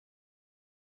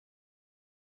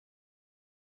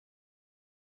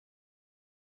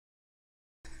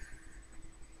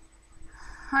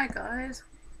Hi guys,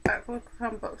 back with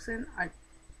unboxing. I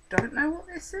don't know what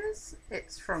this is.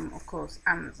 It's from, of course,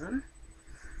 Amazon,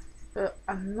 but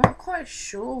I'm not quite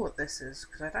sure what this is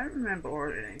because I don't remember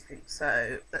ordering anything.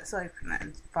 So let's open it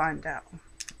and find out.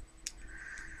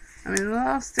 I mean, the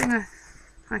last thing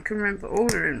I can remember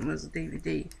ordering was a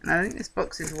DVD, and I think this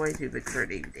box is way too big for a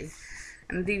DVD,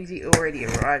 and the DVD already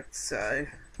arrived, so.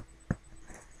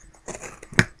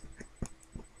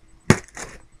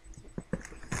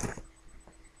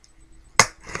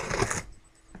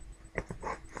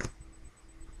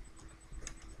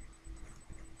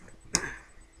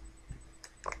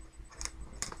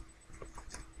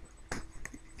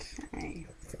 Okay.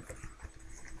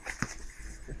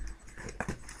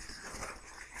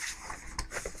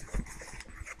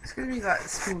 It's going to be like the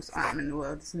smallest item in the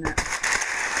world, isn't it?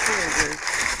 Really.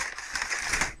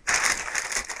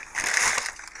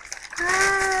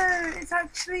 Oh, it's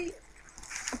actually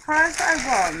a prize that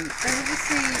I won. They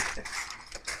obviously,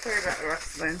 sorry about the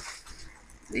rustling.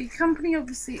 The company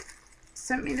obviously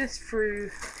sent me this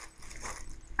through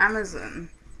Amazon.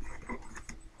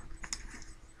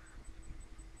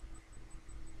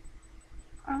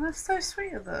 Oh, that's so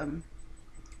sweet of them.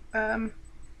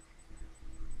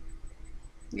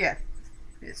 Yeah,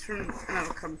 it's from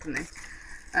another company.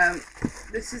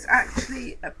 This is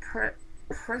actually a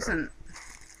present,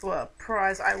 well,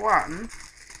 prize I won,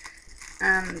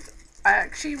 and I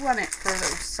actually won it for a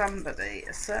little somebody,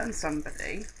 a certain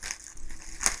somebody.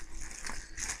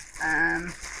 A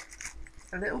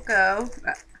little girl.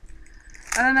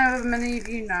 I don't know if many of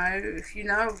you know. If you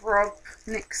know of Rob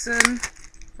Nixon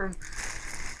from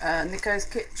Nico's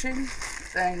Kitchen,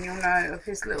 then you'll know of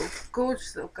his little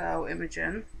gorgeous little girl,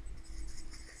 Imogen.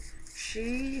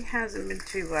 She hasn't been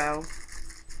too well,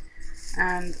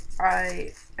 and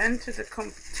I entered a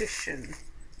competition,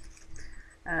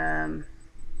 and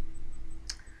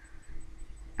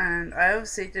I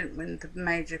obviously didn't win the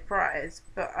major prize,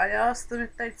 but I asked them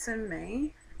if they'd send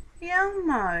me the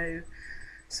elmo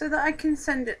so that I can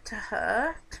send it to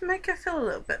her to make her feel a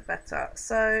little bit better.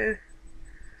 So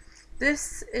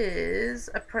this is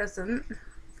a present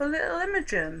for little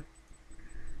Imogen.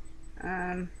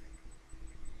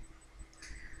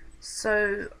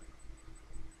 So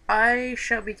I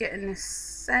shall be getting this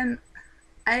sent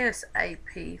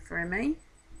ASAP for Immy,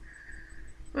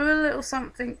 with a little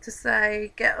something to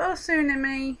say, get well soon,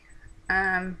 Immy.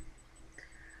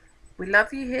 We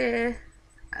love you here.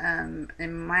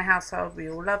 In my household, we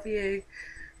all love you.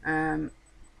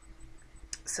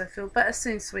 So feel better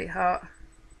soon, sweetheart.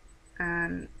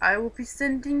 And I will be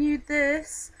sending you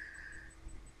this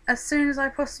as soon as I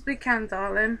possibly can,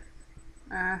 darling.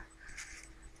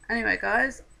 Anyway,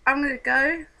 guys, I'm gonna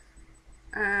go.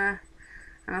 And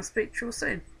I'll speak to you all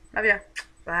soon. Love ya.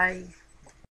 Bye.